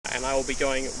I will be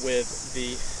going with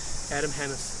the Adam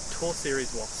Hannes Tour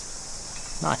Series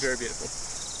Wasp. Nice. Very beautiful.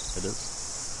 It is.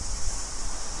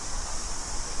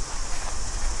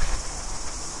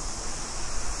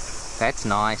 That's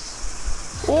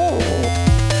nice. Oh!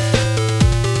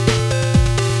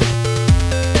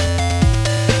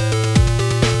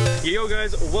 Yo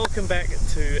guys, welcome back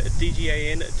to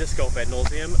DGAN Disc Golf Ad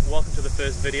Nauseam. Welcome to the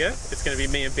first video. It's going to be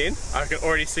me and Ben. I can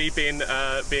already see Ben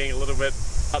being a little bit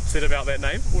upset about that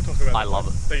name. We'll talk about that. I love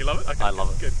it. So you love it? Okay, I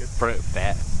love it. Good, good.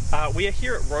 That. We are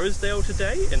here at Rosedale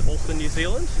today in Auckland, New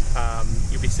Zealand.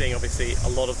 You'll be seeing obviously a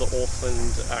lot of the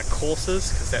Auckland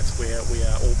courses because that's where we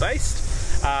are all based.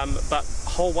 But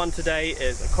hole one today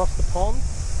is across the pond.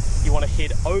 You want to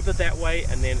head over that way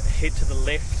and then head to the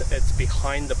left. It's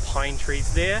behind the pine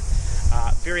trees there.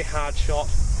 Very hard shot.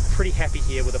 Pretty happy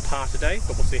here with a par today,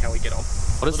 but we'll see how we get on.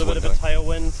 A little bit of a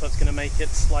tailwind, so it's going to make it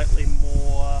slightly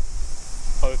more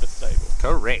overstable.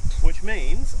 Correct. Which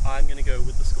means I'm going to go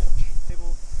with the scorch.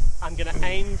 I'm going to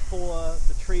aim for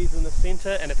the trees in the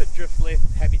centre, and if it drifts left,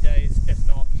 happy days. If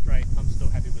not, straight, I'm still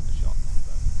happy with the shot.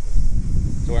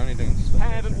 So we're only doing I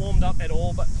haven't warmed up at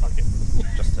all, but fuck it.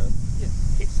 Just to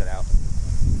test it out.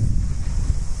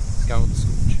 Let's go with the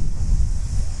scorch.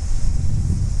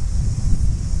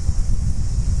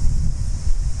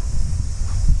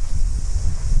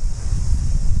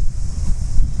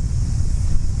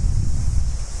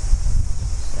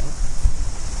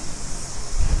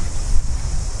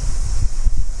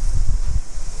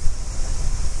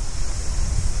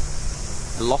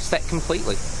 Lost that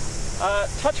completely.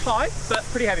 Touch high, but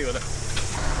pretty happy with it.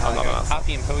 I'm not gonna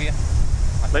happy and pull you.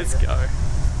 Let's go.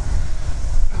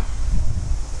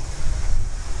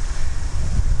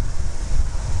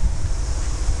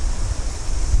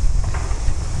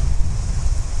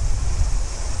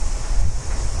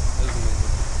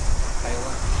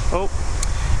 Oh,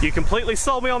 you completely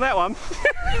sold me on that one.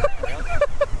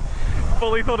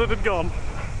 Fully thought it had gone.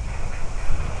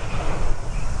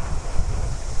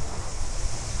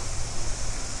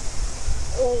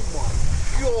 Oh my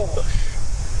gosh!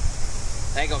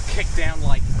 They got kicked down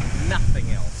like nothing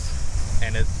else.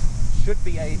 And it should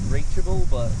be reachable,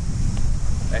 but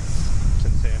that's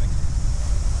concerning.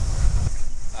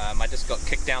 I just got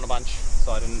kicked down a bunch,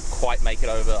 so I didn't quite make it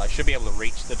over. I should be able to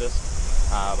reach the disc,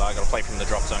 but I got to play from the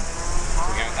drop zone. So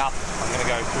we're going up. I'm going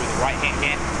to go through the right hand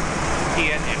gap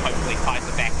here and hopefully pipe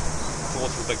it back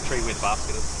towards the big tree where the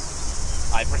basket is.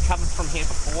 I've recovered from here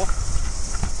before,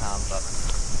 but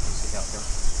how it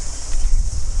goes.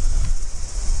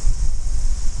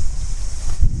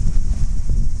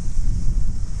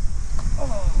 Oh,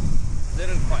 that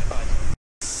didn't quite hide.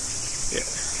 Yeah.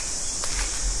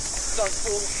 Don't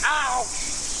fall. Ow!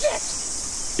 Shit!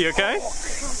 You okay? Oh, what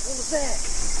was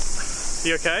that?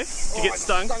 You okay? Did you get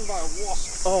stung? Stung by a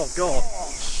wasp. Oh god.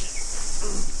 Oh, shit.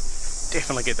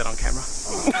 Definitely get that on camera.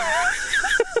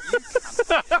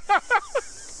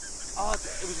 Oh,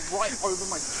 it was right over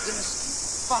my disc.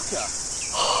 Fucker.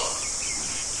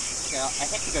 Now, I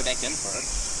had to go back in for it.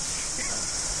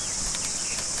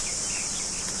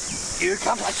 Here it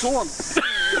comes, I saw him.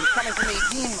 He was coming for me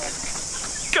again.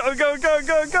 Go, go, go,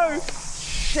 go, go! Oh,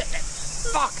 shit,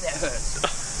 fuck, that hurts.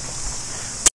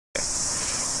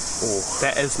 Oh,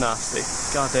 that is nasty.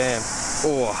 God damn.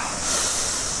 Oh.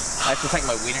 I have to take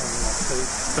my wedding ring off too.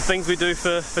 The things we do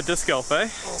for disc golf, eh?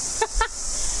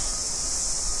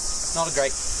 Not a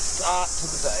great start to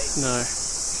the day. No.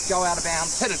 Go out of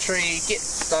bounds, hit a tree, get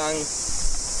stung.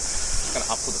 Just gonna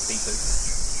up with the P2.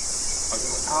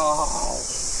 Oh.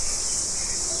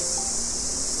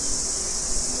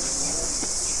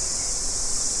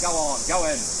 Go on, go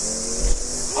in.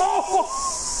 Oh!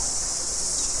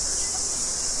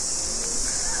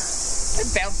 It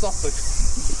bounced off the...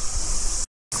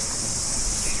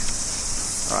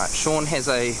 Alright, Sean has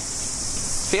a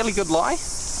fairly good lie.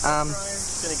 Just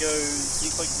gonna go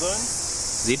Z-flex zone.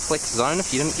 Z-flex zone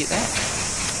if you didn't get that.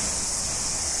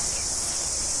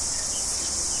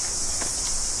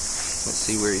 Let's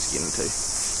see where he's getting to.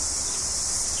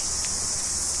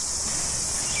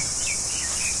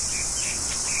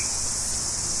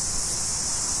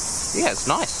 Yeah, it's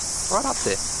nice. Right up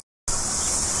there.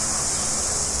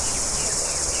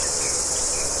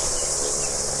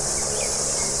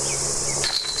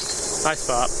 Nice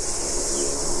fart.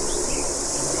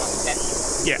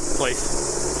 Yeah, please.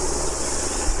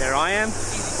 There I am.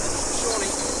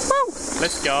 Woo!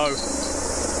 Let's go.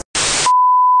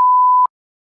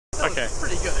 Okay.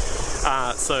 Pretty good.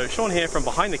 So Sean here from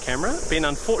behind the camera. Ben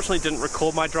unfortunately didn't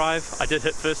record my drive. I did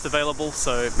hit first available,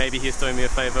 so maybe he's doing me a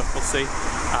favour. We'll see.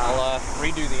 I'll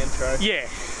redo the intro. Yeah.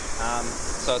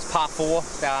 So it's par 4,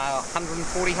 about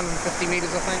 140, 150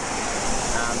 metres I think.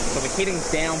 So we're heading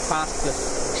down past the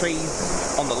trees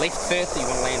on the left first, so you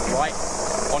want to land right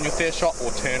on your first shot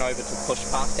or turn over to push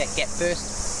past that gap first,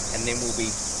 and then we'll be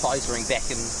pisering back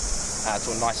in to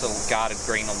a nice little guarded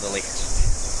green on the left.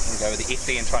 And go with the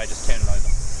FD and try to just turn it over.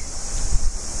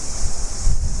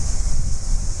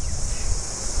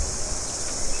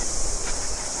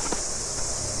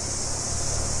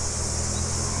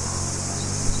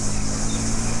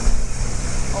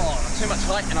 Too much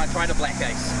height, and I tried a black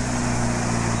ace.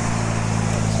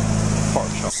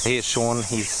 Here's Sean.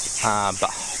 He's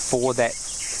for that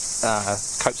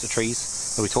copse of trees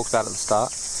that we talked about at the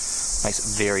start. Makes it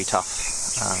very tough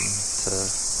to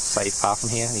save par from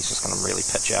here, and he's just going to really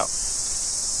pitch out.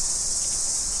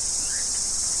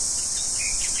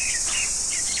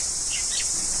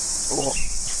 Oh,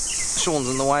 Sean's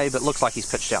in the way, but looks like he's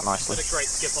pitched out nicely. What a great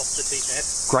skip off the tee pad.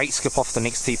 Great skip off the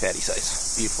next tee pad, he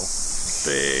says. Beautiful.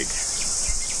 Big.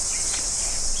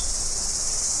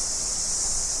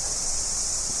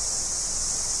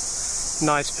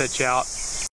 Nice pitch out.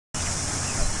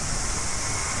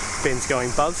 Ben's going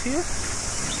buzz here.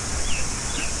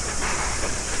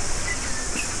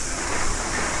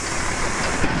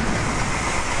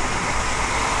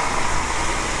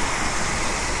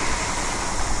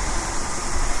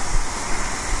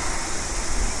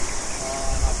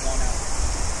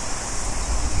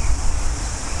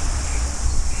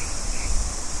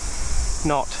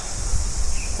 Not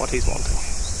what he's wanting.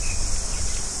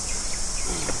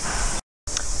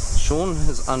 Sean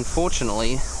has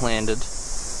unfortunately landed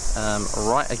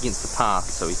right against the path,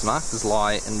 so he's marked his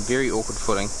lie in very awkward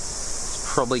footing. It's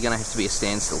probably going to have to be a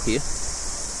standstill here.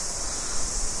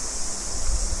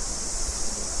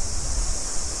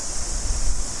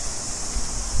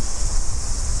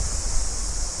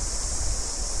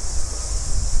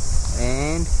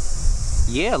 And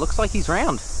yeah, looks like he's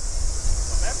round.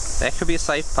 That could be a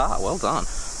safe par. Well done.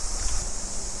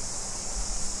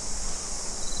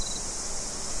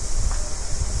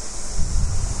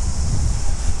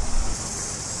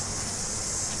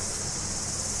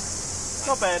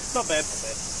 Not bad, not bad.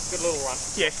 Good little run.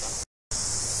 Yeah.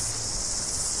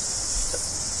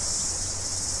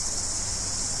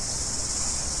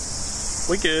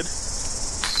 We good.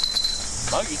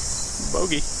 Bogey.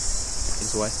 Bogey.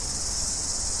 He's away.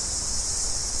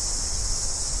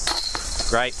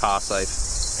 Great par save.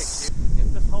 Thank you.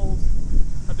 This hole's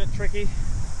a bit tricky.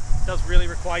 It does really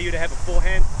require you to have a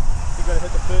forehand. You've got to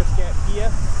hit the first gap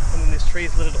here, and then there's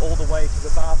trees littered all the way to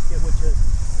the basket, which is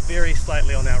very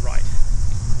slightly on our right.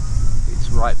 It's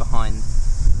right behind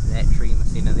that tree in the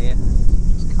centre there.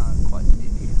 Just can't quite see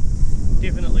it here.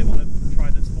 Definitely want to try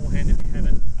this forehand if you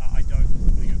haven't. I don't.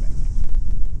 I'm going to go back.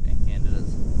 Backhand it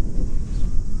is.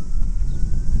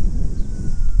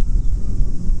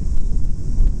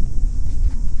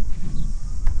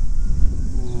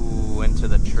 Ooh, into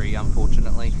the tree,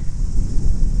 unfortunately.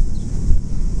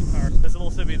 This will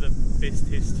also be the best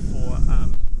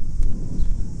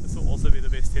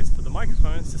test for the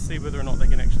microphones to see whether or not they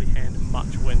can actually hand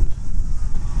much wind.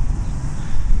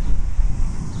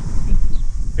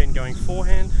 Ben going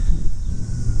forehand.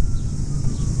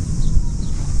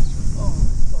 Oh,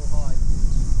 so high.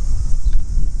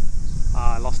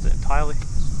 I lost it entirely.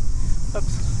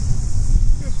 Oops.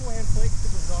 Do a forehand flex to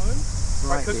the zone.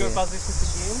 Right, I could yeah. go buzz this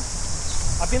again.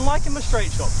 I've been liking my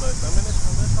straight shots though, so I'm gonna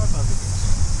try buzz again.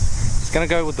 It's going to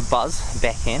go with the buzz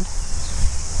backhand,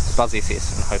 the buzz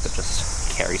SS, and hope it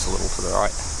just carries a little to the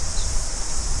right.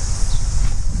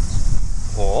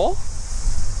 Or,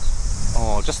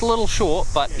 oh, just a little short,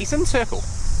 but yeah. He's in circle.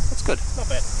 That's good. Not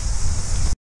bad.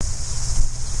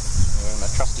 We're in my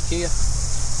trusty Kia.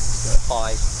 Go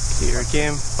high. Kia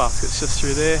again. Basket's just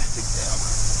through there. Big down.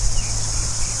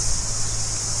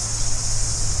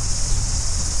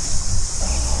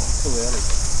 Oh, too early.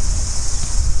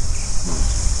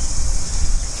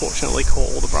 Fortunately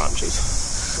caught all the branches.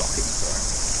 Shocking throw.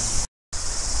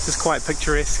 This is quite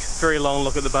picturesque. Very long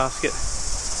look at the basket.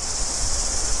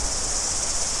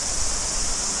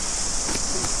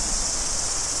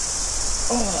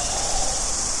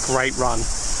 Oh, great run.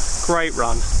 Great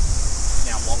run.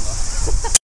 Now longer.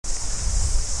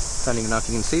 Don't even know if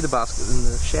you can see the basket in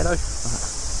the shadow.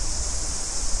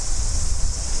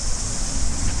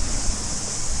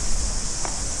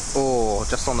 Oh,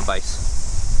 just on the base.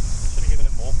 Should have given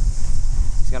it more.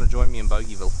 He's going to join me in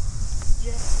Bogeyville.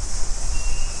 Yeah.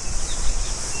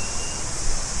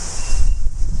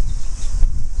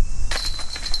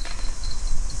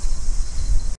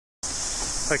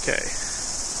 Okay,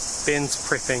 Ben's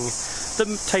prepping the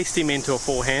tasty Mentor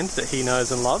forehand that he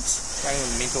knows and loves.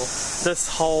 Mentor. This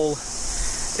hole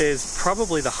is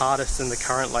probably the hardest in the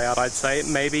current layout, I'd say.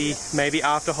 Maybe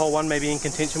after hole 1, maybe in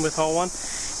contention with hole 1.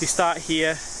 You start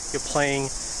here, you're playing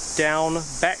down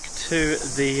back to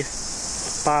the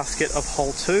basket of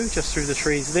hole 2, just through the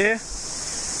trees there.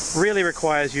 Really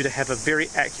requires you to have a very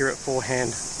accurate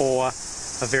forehand or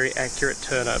a very accurate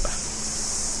turnover.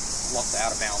 Lots of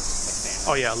out of bounds.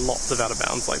 Oh yeah, lots of out of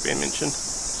bounds, like Ben mentioned.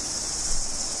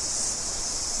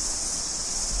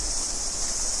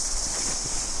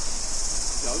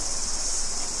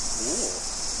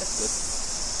 That's good.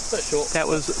 Bit short. That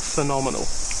was phenomenal.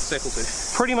 Circle 2.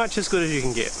 Pretty much as good as you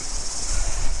can get.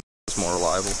 It's more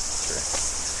reliable. True.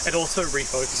 It also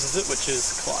refocuses it, which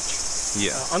is clutch.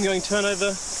 Yeah. I'm going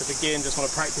turnover, because again, just want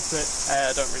to practice it.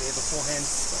 I don't really have a forehand.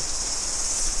 So.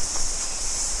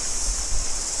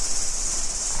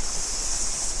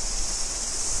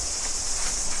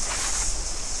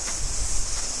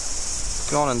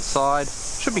 Gone inside.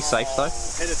 Should be safe though.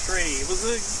 Hit a tree. It was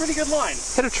a pretty good line.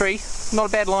 Hit a tree. Not a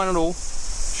bad line at all.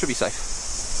 Should be safe.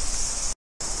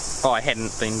 Oh, I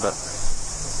hadn't been, but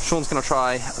Sean's going to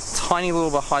try a tiny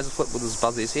little bit hyzer flip with his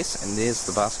buzz SS, and there's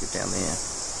the basket down there.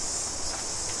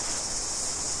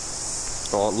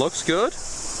 Oh, it looks good.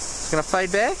 It's going to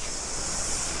fade back.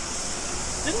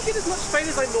 Didn't get as much fade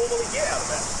as I normally get out of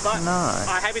that, but No.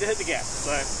 I'm happy to hit the gap.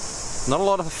 So. Not a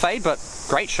lot of a fade, but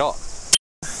great shot.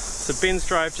 So Ben's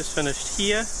drive just finished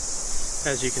here,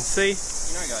 as you can see.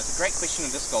 You know, guys, a great question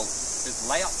in disc golf is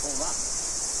layup or run.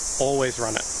 Always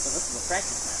run it. So this is a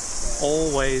practice match.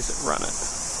 Always run it.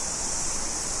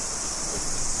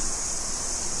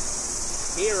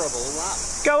 Terrible run.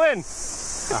 Go in!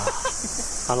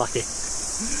 Unlucky.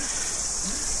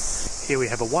 Here we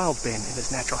have a wild Ben in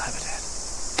its natural habitat.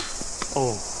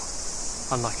 Oh,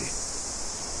 unlucky.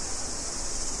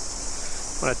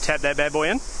 Want to tap that bad boy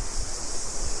in?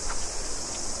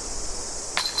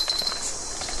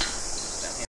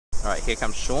 Alright, here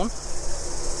comes Sean.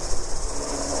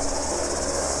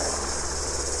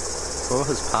 For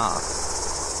his par.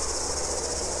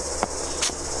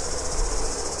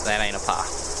 That ain't a par.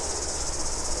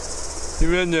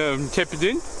 You want to tap it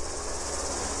in?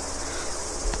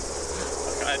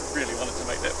 I really wanted to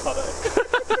make that putter.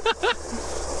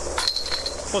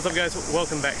 What's up guys,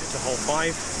 welcome back to hole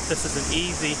 5. This is an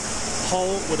easy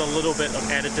hole with a little bit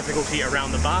of added difficulty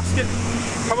around the basket.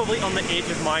 Probably on the edge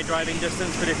of my driving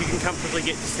distance, but if you can comfortably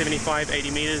get to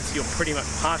 75-80 meters, you're pretty much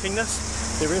parting this.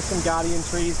 There is some guardian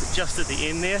trees just at the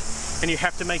end there, and you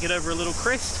have to make it over a little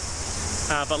crest.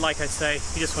 But like I say,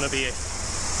 you just want to be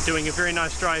doing a very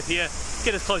nice drive here,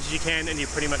 get as close as you can, and you're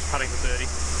pretty much putting for birdie.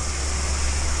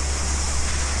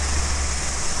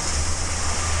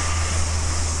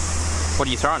 What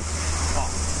are you throwing? Oh,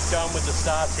 going with the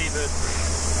Star T-Bird 3.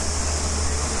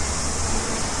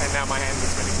 And now my hands are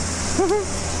spinning.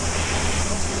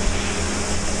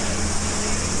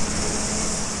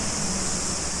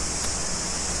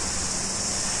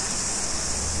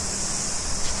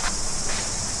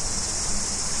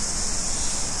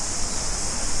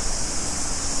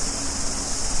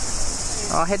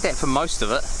 I had that for most of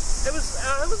it. It was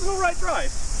an alright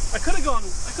drive. I could have gone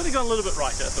a little bit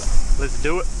righter, but let's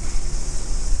do it.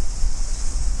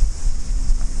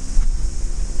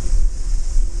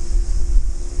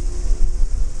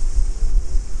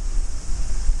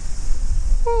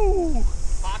 Woo!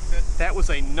 That was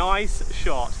a nice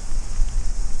shot.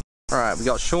 Alright, we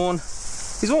got Sean.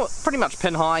 He's all pretty much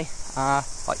pin high,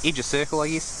 like edge of circle I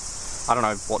guess. I don't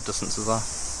know what distances are.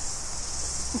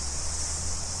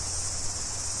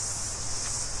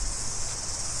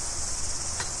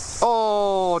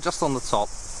 Oh, just on the top.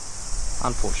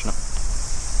 Unfortunate.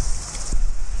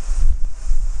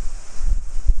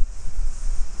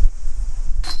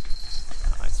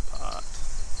 Nice part.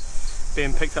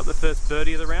 Ben picks up the first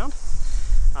birdie of the round,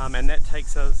 and that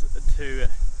takes us to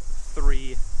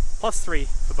 3 plus 3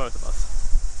 for both of us.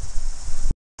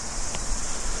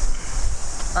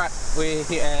 Alright, we're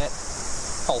here at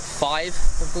hole 5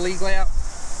 of the league layout.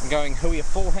 I'm going Hui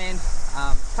forehand,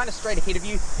 kind of straight ahead of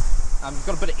you. You've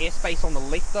got a bit of airspace on the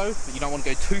left though, but you don't want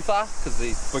to go too far because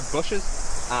there's big bushes.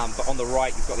 But on the right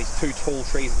you've got these 2 tall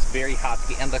trees. It's very hard to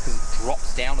get under because it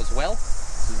drops down as well.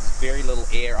 So there's very little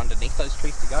air underneath those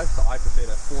trees to go. So I prefer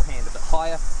to forehand a bit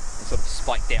higher and sort of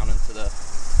spike down into the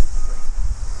green.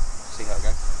 See how it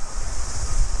goes.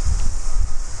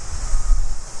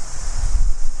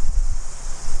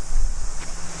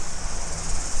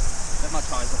 That much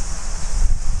hyzer.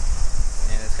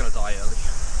 And it's going to die early.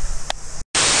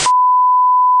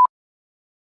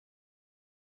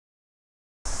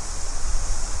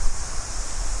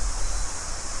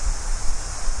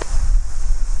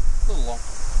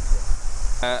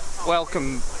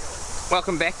 Welcome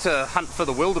Welcome back to Hunt for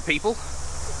the Wilder People.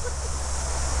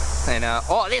 And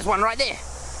oh, there's one right there.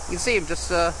 You can see him just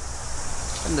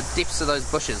in the depths of those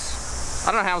bushes.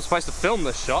 I don't know how I'm supposed to film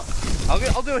this shot.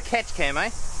 I'll do a catch cam, eh?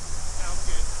 Sounds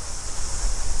good.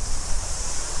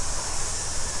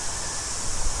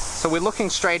 So we're looking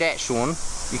straight at Sean.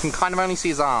 You can kind of only see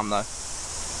his arm though.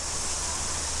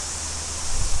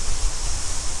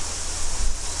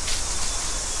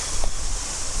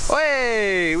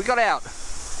 Hey, we got out.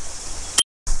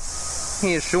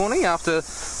 Here's Shawnee after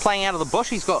playing out of the bush.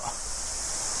 He's got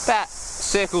about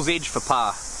circle's edge for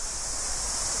par.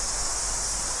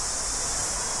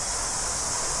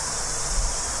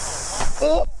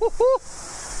 Oh,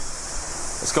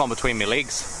 it's gone between my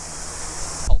legs.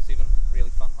 Hole 7, really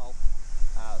fun hole.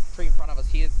 Tree in front of us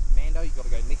here is Mando. You've got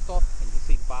to go left off, and you can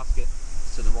see the basket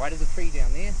to the right of the tree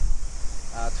down there.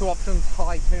 Two options: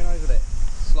 high turnover that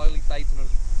slowly fades and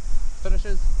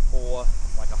finishes, or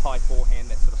like a high forehand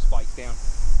that sort of spikes down.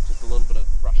 Just a little bit of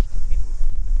rush to contend with.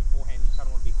 If your forehand, you kind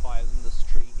of want to be higher than this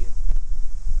tree here.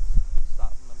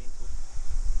 Start from the mental.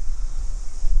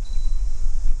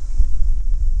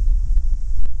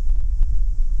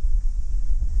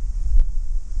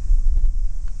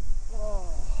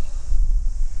 Oh.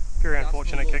 Very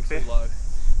unfortunate kick there. Low.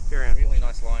 Very unfortunate. Really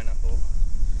nice line, I thought.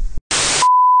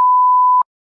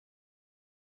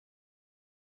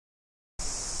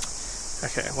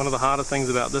 Okay, one of the harder things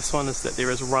about this one is that there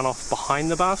is runoff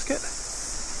behind the basket.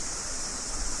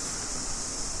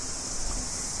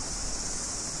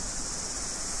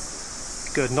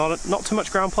 Good, not too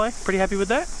much ground play. Pretty happy with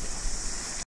that.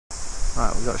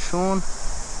 Right, we've got Sean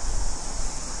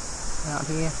out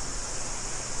here.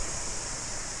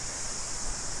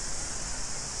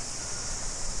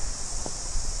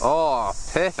 Oh,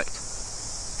 perfect.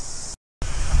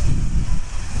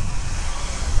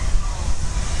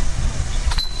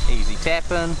 Easy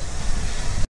tapping.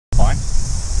 Fine.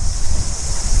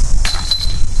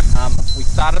 We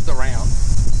started the round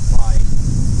by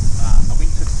I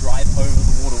went to drive over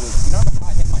the water with, you know,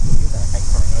 I had my wheel that I hate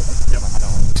throwing over. Yep. I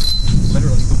don't want to.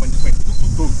 Literally the wind just went boom,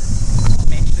 boom, boom.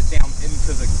 Smashed it down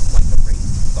into the reach,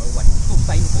 so like it's still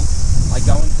stable. I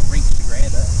go into reach to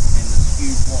grab it, and this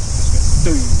huge water just goes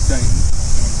doom, doom,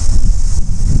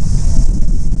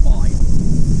 and wide,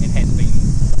 and has been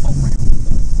the whole round.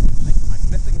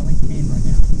 I'm missing a left hand right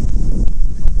now.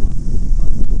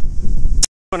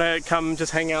 Want to come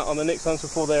just hang out on the next ones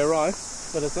before they arrive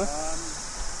with us, huh?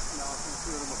 No, I think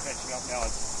two of them are catching up now.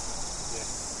 Yeah.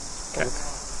 Okay.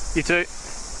 You too.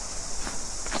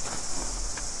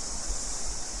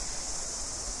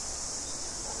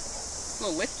 A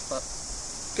little left, but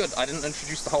good. I didn't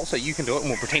introduce the hole, so you can do it, and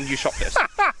we'll pretend you shot first.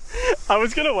 I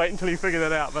was gonna wait until he figured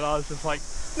it out, but I was just like,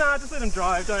 nah, just let him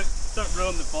drive. Don't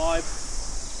ruin the vibe.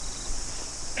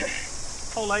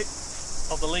 Hole 8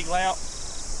 of the league layout.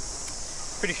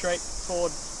 Pretty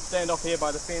straightforward. Stand off here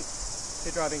by the fence.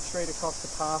 You're driving straight across the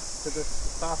path to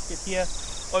this basket here.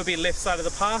 OB left side of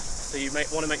the path, so you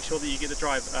want to make sure that you get the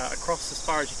drive across as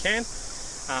far as you can.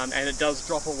 And it does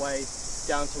drop away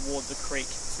down towards the creek,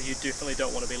 so you definitely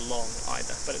don't want to be long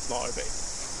either, but it's not OB.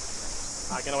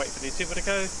 I'm going to wait for these people to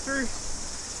go through,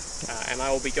 and I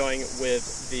will be going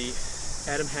with the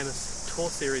Adam Hammis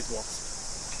Tour Series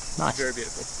Wasp. Nice. Very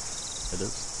beautiful. It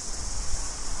is.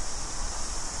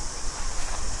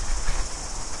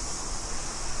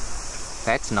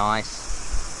 That's nice.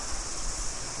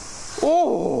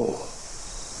 Oh!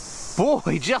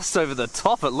 Boy, just over the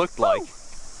top it looked like.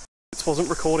 It wasn't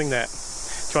recording that. Do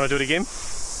you want to do it again?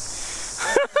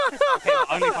 Okay,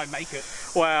 only if I make it.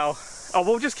 Wow. Oh,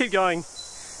 we'll just keep going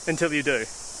until you do.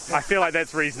 I feel like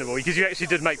that's reasonable, because you actually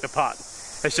did make the putt.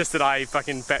 It's just that I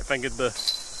fucking fat-fingered the...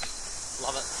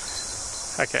 Love it.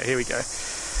 Okay, here we go.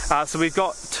 So we've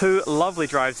got two lovely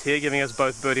drives here, giving us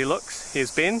both birdie looks. Here's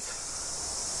Ben's.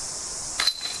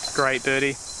 Great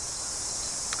birdie.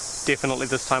 Definitely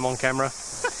this time on camera.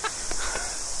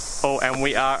 Oh, and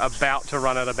we are about to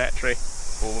run out of battery.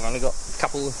 Well, we've only got a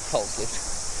couple of holes left.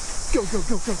 Go, go,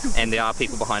 go, go, go. And there are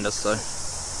people behind us, so...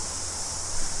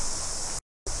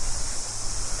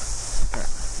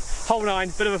 Hole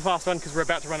 9, bit of a fast one because we're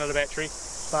about to run out of battery.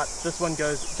 But this one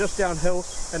goes just downhill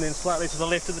and then slightly to the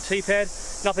left of the tee pad.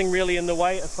 Nothing really in the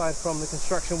way aside from the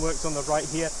construction works on the right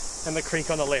here and the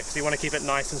creek on the left. So you want to keep it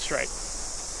nice and straight.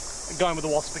 Going with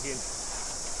the Wasp again.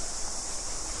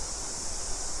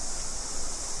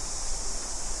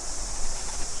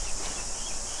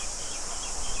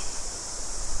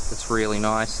 It's really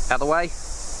nice. Out of the way.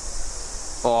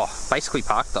 Oh, basically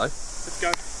parked though. Let's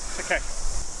go. Okay.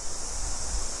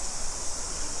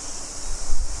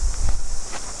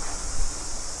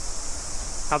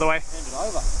 Out of the way. Hand it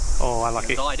over. Oh,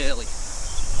 unlucky. Died early.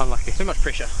 Unlucky. Too much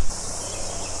pressure.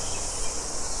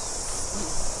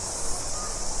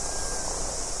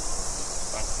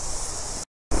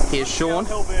 Here's Sean.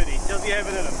 Downhill birdie. Does he have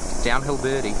it in him? Downhill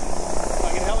birdie.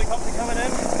 Like a helicopter coming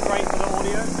in. Great for the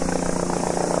audio.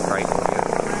 Great audio.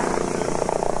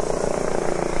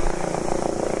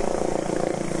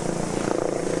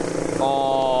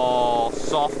 Oh,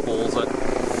 softballs it.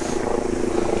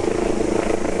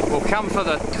 We'll come for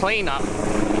the cleanup.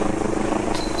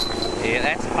 Yeah,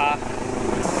 that's par.